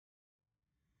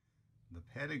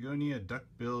Patagonia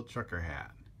Duckbill Trucker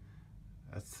Hat.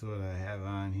 That's what I have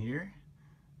on here.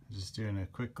 Just doing a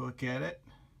quick look at it.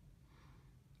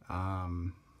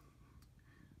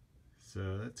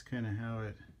 So that's kind of how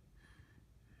it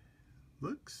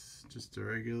looks. Just a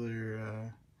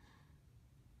regular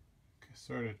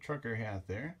sort of trucker hat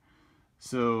there.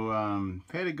 So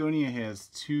Patagonia has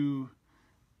two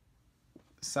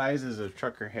sizes of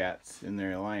trucker hats in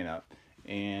their lineup,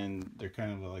 and they're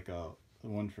kind of like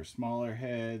one for smaller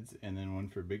heads and then one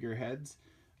for bigger heads.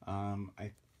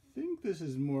 I think this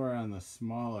is more on the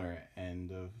smaller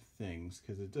end of things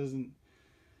because it doesn't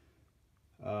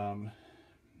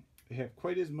have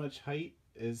quite as much height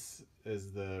as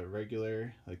the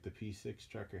regular, like the P6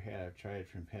 trucker hat I've tried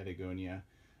from Patagonia.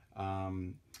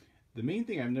 The main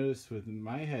thing I've noticed with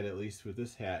my head, at least with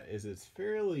this hat, is it's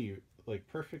fairly like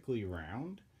perfectly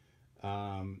round.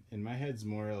 And my head's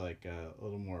more like a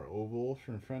little more oval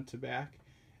from front to back,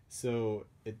 so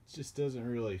it just doesn't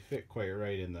really fit quite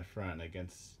right in the front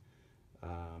against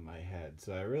my head.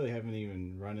 So I really haven't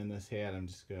even run in this hat. I'm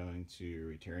just going to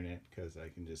return it because I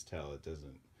can just tell it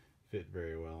doesn't fit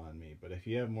very well on me. But if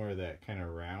you have more of that kind of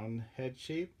round head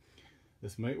shape,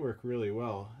 this might work really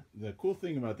well. The cool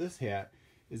thing about this hat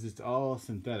is it's all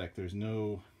synthetic. There's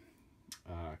no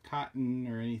cotton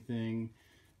or anything.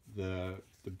 The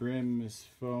brim is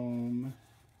foam.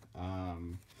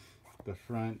 The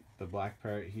front, the black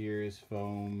part here, is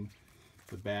foam.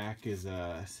 The back is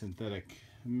a synthetic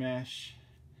mesh.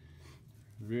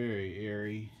 Very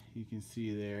airy, you can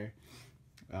see there.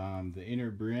 The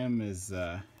inner brim is,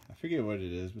 I forget what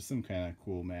it is, but some kind of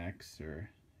Cool Max or,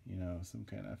 you know, some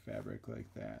kind of fabric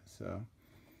like that. So,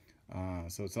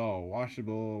 so it's all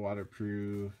washable,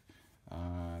 waterproof.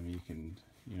 You can,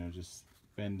 you know, just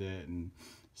bend it and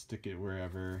stick it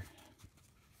wherever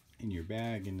in your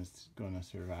bag, and it's going to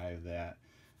survive that.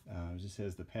 It just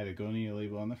has the Patagonia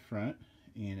label on the front,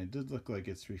 and it does look like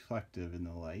it's reflective in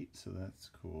the light, so that's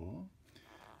cool.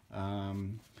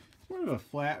 Sort of a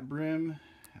flat brim.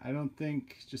 I don't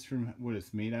think, just from what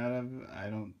it's made out of, I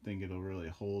don't think it'll really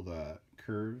hold a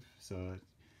curve, so it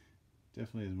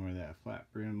definitely is more of that flat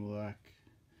brim look.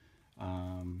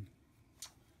 And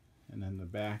then the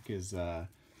back is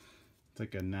it's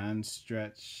like a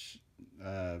non-stretch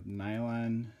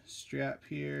nylon strap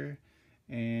here,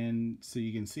 and so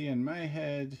you can see on my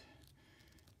head,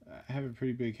 I have a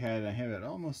pretty big head. I have it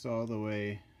almost all the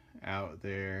way out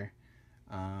there,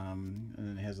 and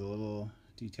then it has a little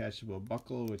detachable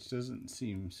buckle, which doesn't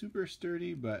seem super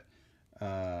sturdy, but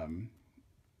at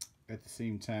the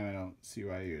same time, I don't see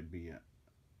why you would be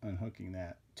unhooking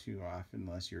that too often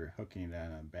unless you're hooking it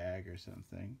on a bag or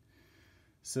something.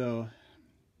 So,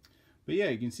 but yeah,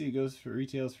 you can see it goes for,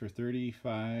 retails for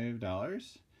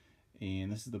 $35,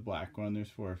 and this is the black one. There's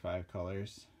 4 or 5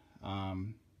 colors.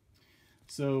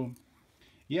 So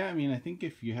yeah, I mean, I think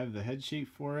if you have the head shape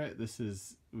for it, this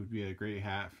would be a great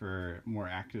hat for more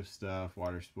active stuff,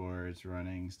 water sports,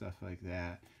 running, stuff like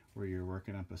that, where you're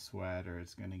working up a sweat or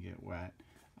it's going to get wet.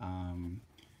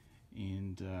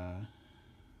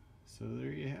 So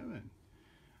there you have it.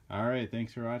 All right,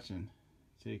 thanks for watching.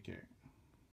 Take care.